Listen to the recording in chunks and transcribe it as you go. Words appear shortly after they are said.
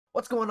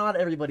What's going on,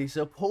 everybody?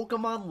 So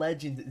Pokemon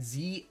Legends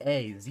Z to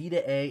A,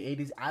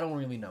 80s, I don't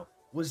really know,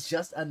 was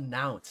just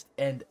announced,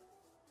 and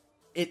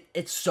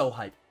it's so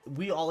hype.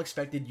 We all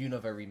expected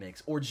Unova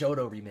remix or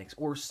Johto remix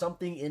or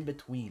something in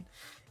between,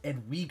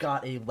 and we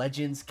got a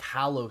Legends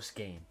Kalos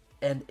game,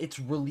 and it's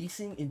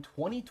releasing in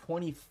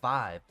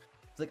 2025.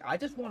 It's like, I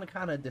just want to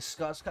kind of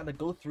discuss, kind of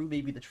go through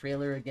maybe the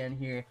trailer again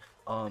here.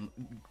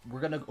 We're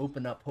gonna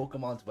open up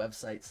Pokemon's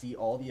website, see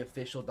all the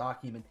official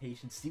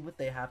documentation, see what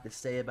they have to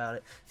say about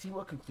it, see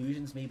what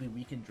conclusions maybe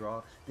we can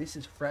draw. This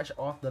is fresh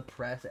off the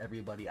press,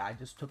 everybody. I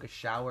just took a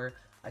shower.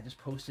 I just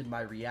posted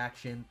my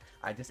reaction.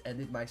 I just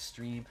ended my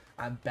stream.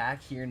 I'm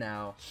back here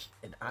now,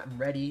 and I'm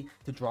ready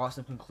to draw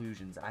some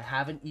conclusions. I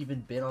haven't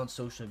even been on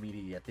social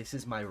media yet. This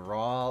is my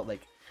raw,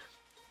 like,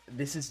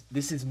 this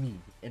is me,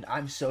 and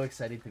I'm so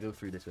excited to go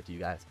through this with you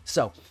guys.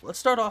 So let's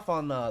start off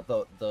on the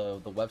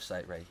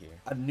website right here.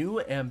 A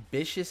new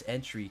ambitious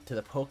entry to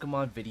the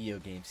Pokemon video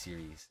game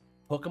series,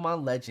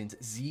 Pokemon Legends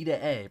Z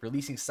to A,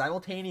 releasing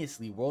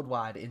simultaneously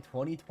worldwide in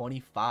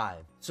 2025.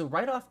 So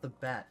right off the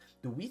bat,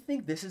 do we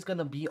think this is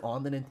gonna be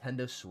on the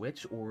Nintendo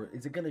Switch, or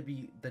is it gonna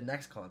be the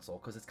next console?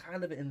 Because it's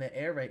kind of in the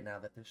air right now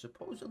that there's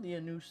supposedly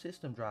a new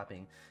system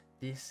dropping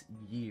this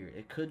year.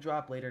 It could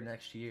drop later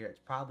next year. It's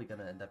probably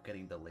gonna end up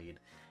getting delayed.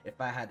 If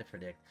I had to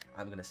predict,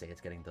 I'm gonna say it's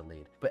getting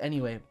delayed. But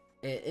anyway,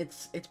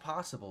 it's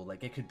possible.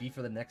 Like, it could be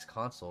for the next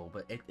console,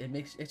 but it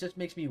just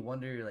makes me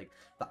wonder, like,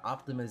 the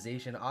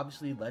optimization.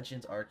 Obviously,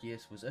 Legends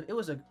Arceus was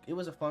a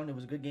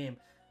good game.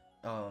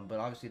 But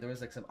obviously there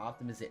was like some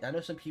optimization. I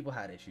know some people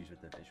had issues with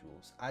the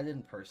visuals. I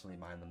didn't personally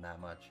mind them that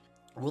much.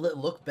 Will it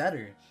look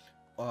better?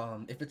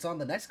 If it's on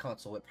the next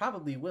console, it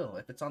probably will.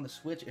 If it's on the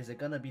Switch, is it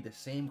gonna be the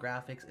same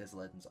graphics as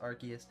Legends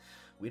Arceus?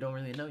 We don't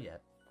really know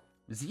yet.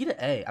 Z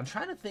to A, I'm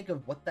trying to think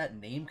of what that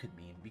name could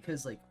mean,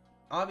 because, like,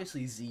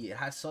 obviously Z, it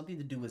has something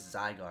to do with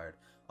Zygarde.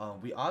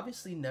 We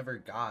obviously never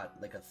got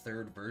like a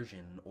third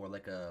version or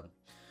like a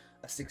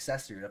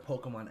successor to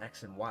Pokemon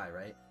X and Y,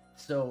 right?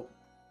 So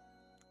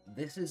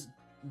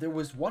there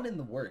was one in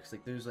the works.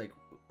 Like, there's like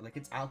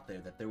it's out there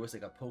that there was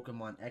like a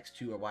Pokemon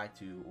X2 or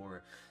Y2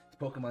 or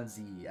Pokemon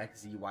Z,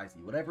 XZ,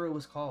 YZ, whatever it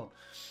was called.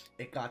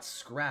 It got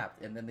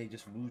scrapped, and then they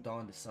just moved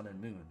on to Sun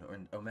and Moon, or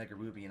Omega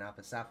Ruby and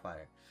Alpha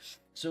Sapphire.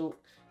 So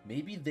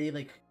maybe they,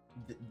 like,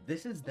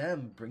 this is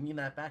them bringing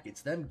that back.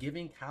 It's them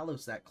giving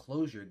Kalos that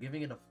closure,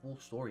 giving it a full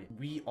story.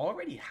 We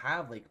already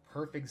have, like,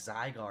 perfect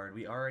Zygarde.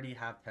 We already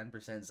have 10%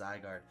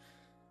 Zygarde.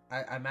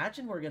 I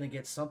imagine we're gonna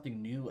get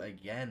something new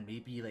again,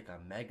 maybe like a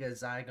Mega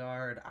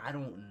Zygarde. I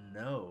don't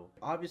know.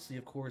 Obviously,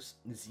 of course,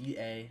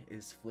 ZA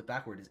is flipped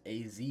backward, is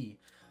AZ.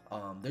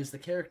 There's the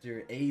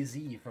character AZ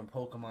from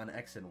Pokemon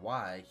X and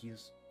Y.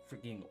 He's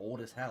freaking old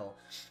as hell.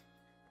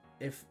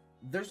 If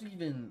there's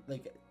even,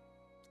 like,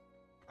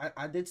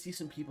 I did see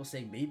some people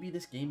say maybe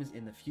this game is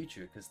in the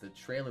future, because the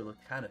trailer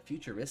looked kind of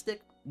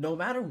futuristic. No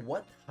matter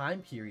what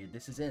time period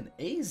this is in,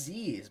 AZ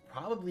is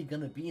probably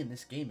going to be in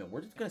this game, and we're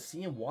just going to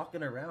see him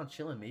walking around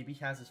chilling. Maybe he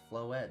has his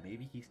Floette,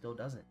 maybe he still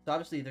doesn't. So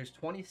obviously there's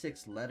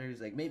 26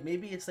 letters. Like,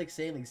 maybe it's like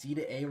saying, like, Z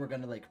to A, we're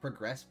going to, like,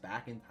 progress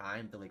back in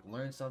time to, like,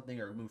 learn something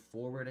or move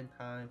forward in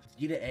time.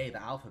 Z to A,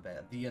 the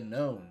alphabet, the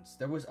unknowns.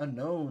 There was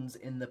unknowns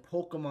in the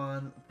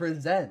Pokemon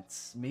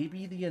Presents.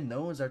 Maybe the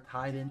unknowns are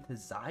tied into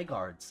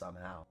Zygarde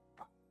somehow.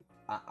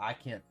 I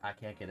can't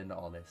get into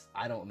all this.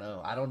 I don't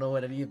know. I don't know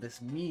what any of this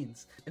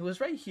means. It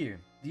was right here.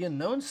 The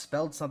unknown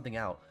spelled something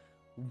out.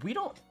 We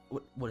don't...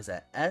 What is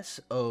that?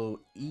 Soeyyue.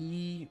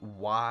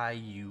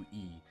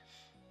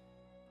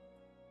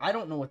 I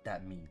don't know what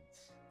that means.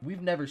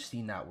 We've never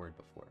seen that word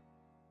before.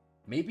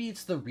 Maybe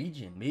it's the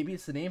region. Maybe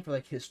it's the name for,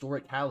 like,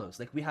 historic Kalos.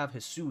 Like, we have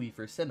Hisui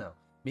for Sinnoh.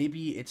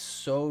 Maybe it's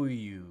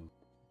Soeyyue.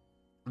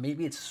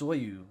 Maybe it's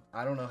Soeyyue.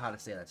 I don't know how to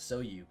say that.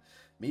 Soeyyue.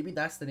 Maybe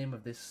that's the name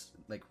of this,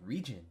 like,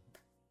 region.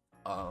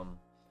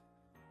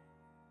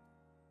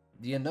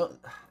 The unknown,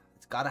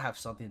 it's got to have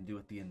something to do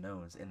with the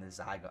unknowns in the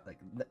Zygarde. Like,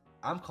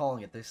 I'm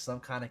calling it, there's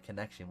some kind of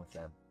connection with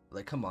them.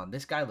 Like, come on,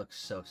 this guy looks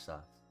so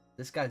sus.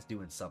 This guy's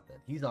doing something.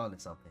 He's on to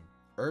something.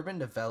 Urban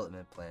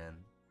development plan,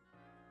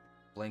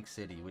 blank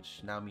city, which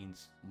now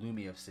means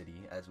Lumio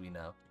City, as we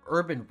know.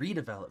 Urban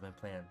redevelopment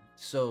plan.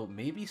 So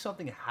maybe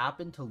something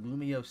happened to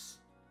Lumio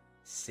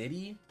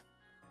City,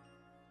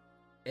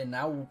 and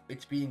now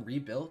it's being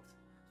rebuilt.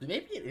 So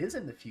maybe it is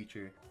in the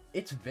future.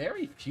 It's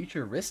very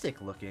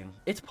futuristic looking.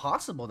 It's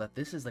possible that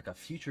this is like a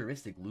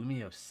futuristic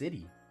Lumio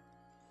City.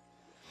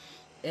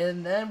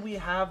 And then we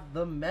have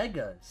the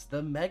Megas.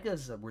 The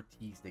Megas were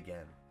teased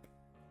again.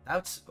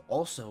 That's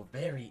also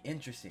very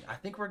interesting. I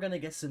think we're gonna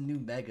get some new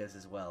Megas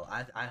as well.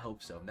 I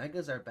hope so.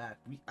 Megas are back.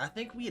 I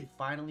think we had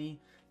finally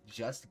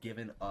just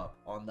given up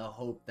on the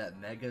hope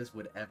that Megas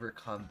would ever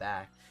come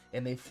back,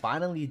 and they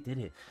finally did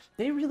it.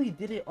 They really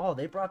did it all.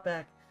 They brought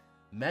back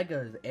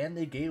Megas, and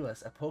they gave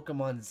us a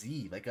Pokemon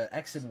Z, like a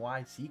X and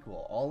Y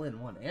sequel, all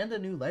in one, and a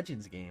new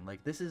Legends game.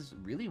 Like, this is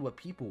really what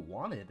people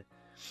wanted.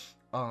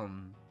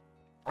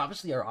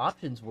 Obviously our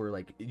options were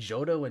like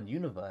Johto and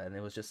Unova, and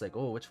it was just like,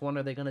 oh, which one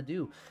are they gonna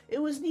do?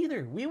 It was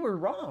neither. We were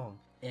wrong.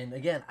 And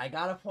again, I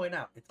gotta point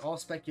out, it's all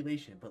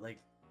speculation, but, like,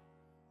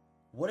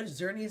 What if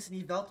Xerneas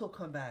and Yveltal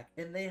come back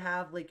and they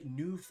have like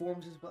new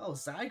forms as well?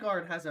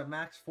 Zygarde has a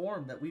max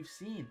form that we've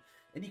seen,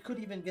 and he could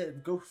even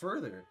go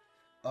further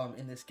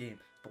in this game.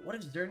 But what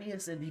if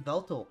Xerneas and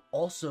Yveltal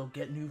also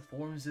get new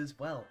forms as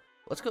well?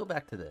 Let's go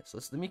back to this.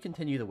 Let me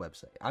continue the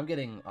website. I'm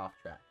getting off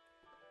track.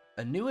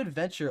 A new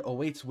adventure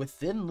awaits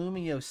within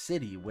Lumio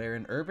City, where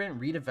an urban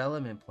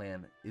redevelopment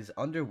plan is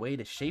underway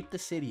to shape the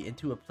city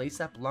into a place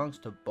that belongs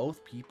to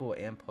both people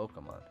and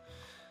Pokemon.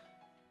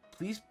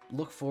 Please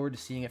look forward to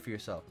seeing it for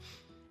yourself.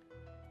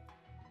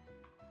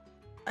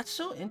 That's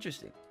so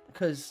interesting,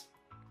 because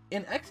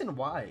in X and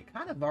Y, it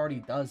kind of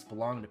already does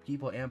belong to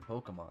people and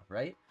Pokemon,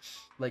 right?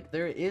 Like,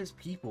 there is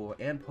people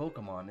and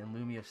Pokemon in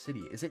Lumio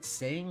City. Is it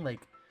saying,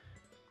 like...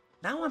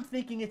 Now I'm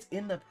thinking it's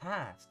in the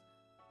past.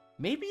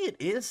 Maybe it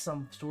is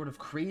some sort of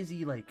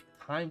crazy, like,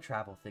 time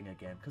travel thing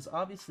again. Because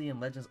obviously in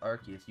Legends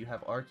Arceus, you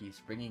have Arceus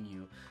bringing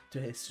you to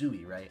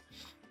Hisui, right?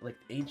 Like,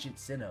 ancient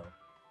Sinnoh.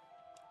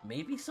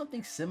 Maybe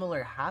something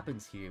similar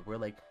happens here, where,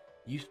 like,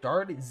 you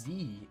start at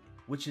Z,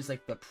 which is,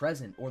 like, the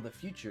present or the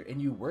future, and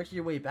you work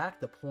your way back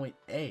to point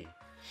A.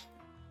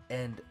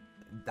 And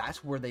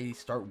that's where they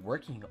start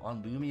working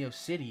on Lumio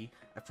City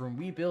from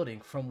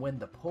rebuilding from when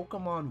the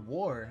Pokemon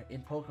War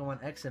in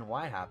Pokemon X and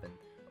Y happened.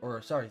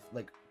 Or, sorry,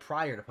 like,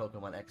 prior to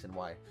Pokemon X and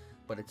Y.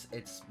 But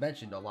it's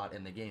mentioned a lot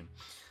in the game.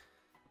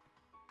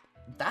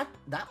 That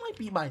might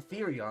be my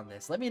theory on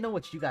this. Let me know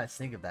what you guys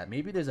think of that.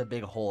 Maybe there's a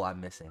big hole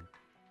I'm missing.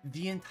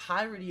 The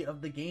entirety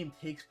of the game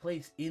takes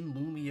place in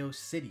Lumio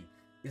City,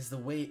 is the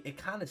way it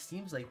kind of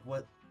seems like.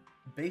 What,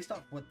 based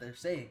off what they're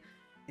saying,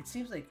 it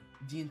seems like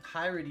the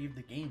entirety of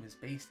the game is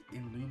based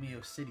in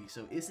Lumio City.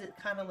 So is it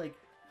kind of like,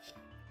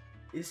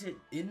 is it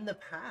in the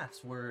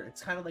past where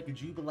it's kind of like a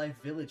Jubilife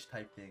Village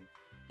type thing,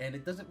 and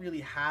it doesn't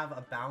really have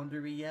a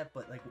boundary yet,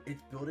 but like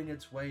it's building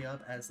its way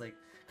up as like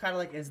kind of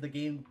like as the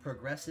game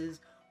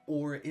progresses?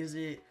 Or is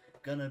it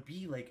gonna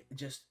be like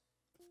just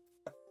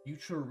a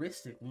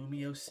futuristic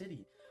Lumio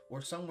City,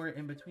 or somewhere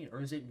in between?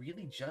 Or is it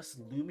really just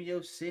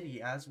Lumio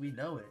City as we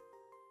know it,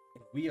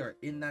 and we are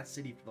in that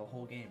city for the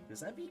whole game?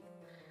 Because that'd be,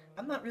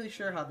 I'm not really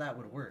sure how that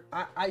would work.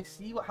 I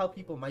see how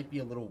people might be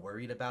a little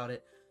worried about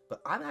it, but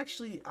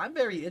I'm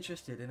very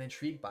interested and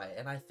intrigued by it,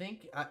 and I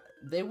think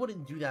they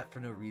wouldn't do that for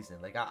no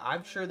reason. Like,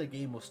 I'm sure the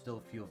game will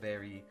still feel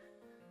very,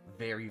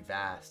 very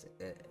vast,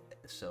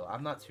 so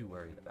I'm not too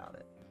worried about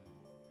it.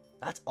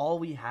 That's all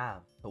we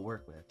have to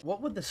work with.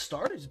 What would the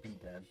starters be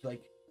then?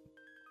 Like,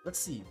 let's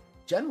see.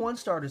 Gen 1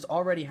 starters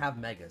already have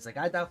Megas. Like,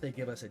 I doubt they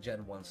give us a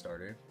Gen 1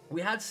 starter.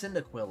 We had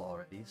Cyndaquil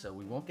already, so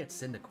we won't get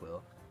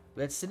Cyndaquil.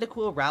 We had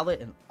Cyndaquil,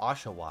 Rowlet, and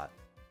Oshawott.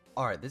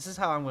 Alright, this is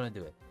how I'm going to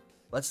do it.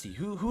 Let's see.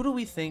 Who do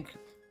we think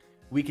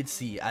we could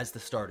see as the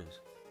starters?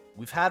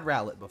 We've had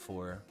Rowlet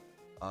before.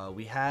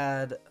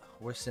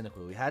 Where's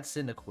Cyndaquil? We had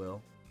Cyndaquil.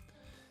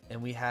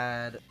 And we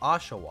had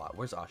Oshawott.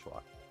 Where's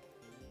Oshawott?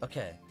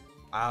 Okay.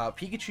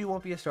 Pikachu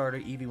won't be a starter.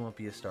 Eevee won't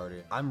be a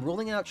starter. I'm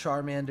ruling out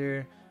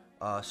Charmander,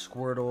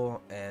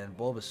 Squirtle, and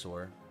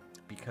Bulbasaur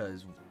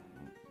because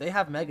they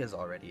have Megas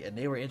already, and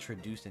they were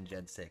introduced in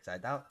Gen 6. I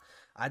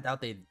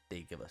doubt they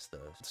give us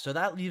those. So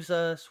that leaves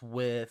us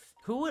with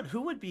who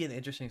would be an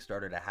interesting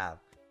starter to have.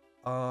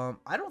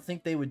 I don't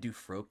think they would do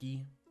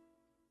Froakie.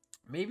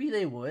 Maybe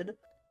they would,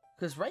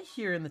 because right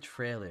here in the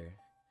trailer,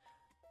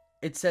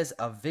 it says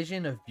a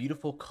vision of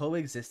beautiful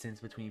coexistence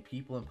between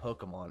people and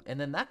Pokemon. And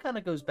then that kind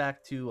of goes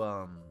back to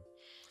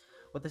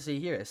what they say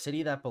here. A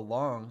city that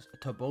belongs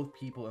to both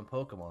people and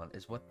Pokemon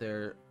is what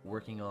they're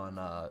working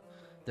on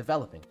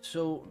developing.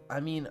 So,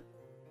 I mean,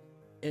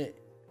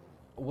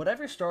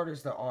 whatever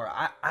starters there are,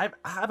 I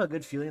have a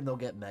good feeling they'll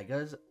get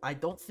Megas. I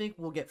don't think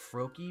we'll get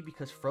Froakie,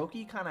 because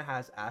Froakie kind of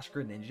has Ash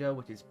Greninja,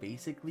 which is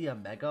basically a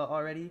Mega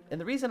already. And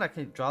the reason I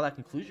can draw that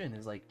conclusion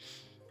is, like,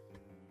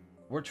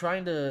 we're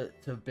trying to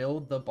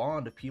build the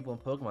bond of people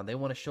and Pokemon. They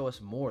want to show us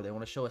more. They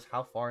want to show us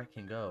how far it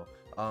can go.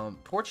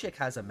 Torchic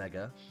has a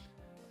Mega.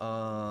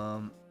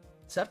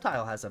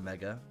 Sceptile has a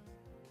Mega.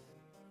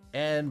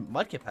 And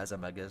Mudkip has a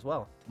Mega as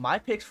well. My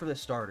picks for the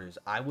starters,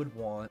 I'm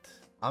going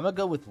to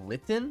go with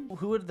Litten.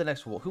 Who would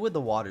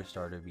the water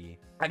starter be?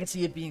 I can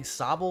see it being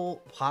Sobble,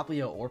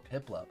 Popplio, or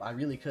Piplup. I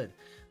really could.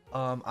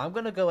 I'm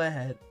going to go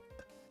ahead.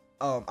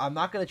 I'm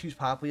not going to choose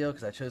Popplio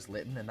because I chose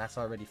Litten, and that's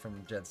already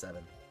from Gen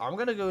 7. I'm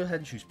going to go ahead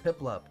and choose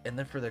Piplup, and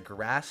then for the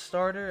grass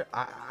starter,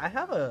 I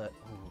have a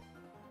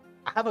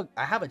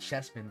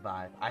Chespin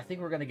vibe. I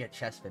think we're going to get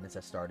Chespin as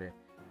a starter.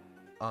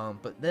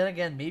 But then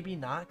again, maybe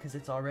not, because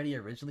it's already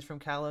originally from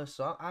Kalos,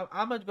 so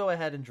I'm going to go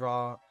ahead and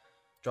draw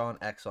an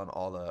X on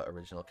all the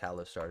original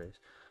Kalos starters.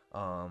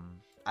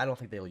 I don't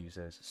think they will use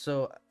those.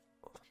 So,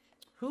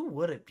 who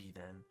would it be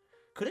then?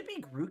 Could it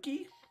be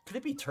Grookey? Could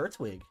it be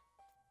Turtwig?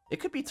 It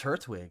could be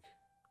Turtwig.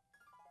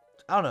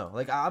 I don't know.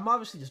 Like, I'm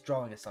obviously just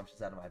drawing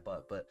assumptions out of my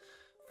butt, but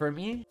for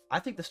me, I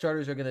think the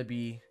starters are going to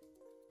be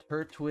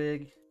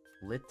Turtwig,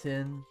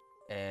 Litten,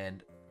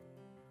 and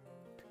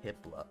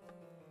Piplup.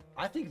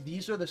 I think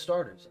these are the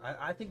starters.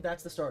 I think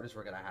that's the starters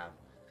we're going to have.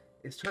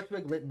 is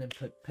Turtwig, Litten, and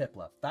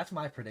Piplup. That's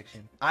my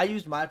prediction. I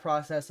used my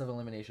process of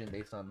elimination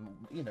based on,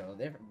 you know,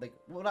 like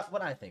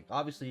what I think.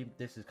 Obviously,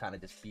 this is kind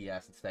of just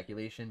BS and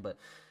speculation, but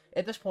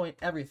at this point,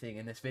 everything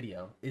in this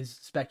video is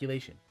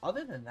speculation.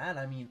 Other than that,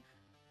 I mean,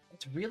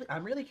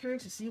 I'm really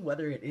curious to see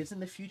whether it is in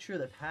the future,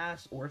 the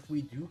past, or if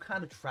we do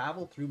kind of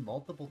travel through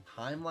multiple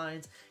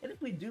timelines, and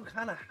if we do,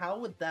 kind of how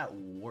would that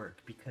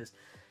work? Because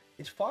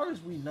as far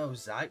as we know,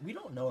 we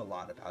don't know a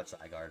lot about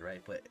Zygarde,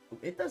 right? But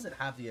it doesn't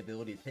have the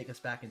ability to take us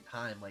back in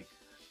time like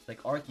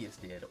Arceus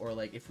did, or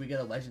like if we get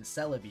a Legend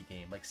Celebi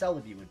game, like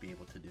Celebi would be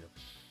able to do.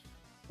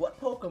 What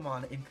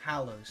Pokemon in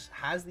Kalos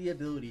has the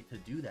ability to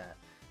do that?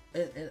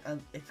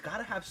 And it's got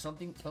to have some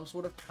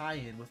sort of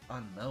tie-in with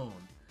Unknown.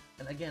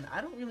 And again,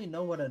 I don't really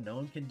know what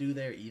Unknown can do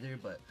there either,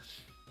 but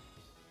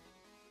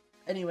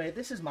anyway,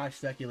 this is my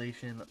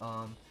speculation.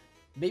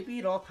 Maybe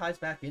it all ties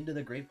back into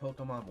the Great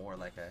Pokemon War,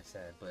 like I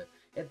said, but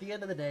at the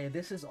end of the day,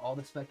 this is all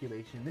the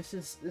speculation. This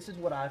is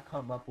what I've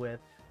come up with.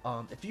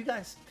 If you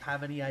guys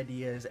have any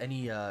ideas,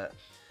 any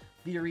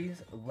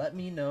theories, let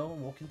me know.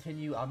 We'll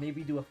continue. I'll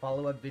maybe do a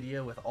follow-up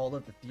video with all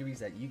of the theories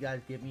that you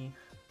guys give me,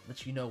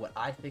 let you know what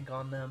I think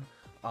on them.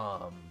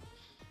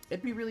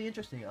 It'd be really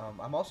interesting.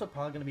 I'm also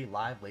probably going to be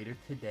live later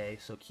today,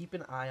 so keep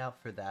an eye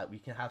out for that. We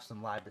can have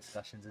some live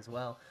discussions as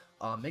well.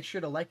 Make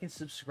sure to like and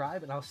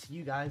subscribe, and I'll see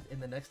you guys in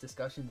the next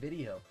discussion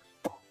video.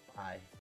 Bye.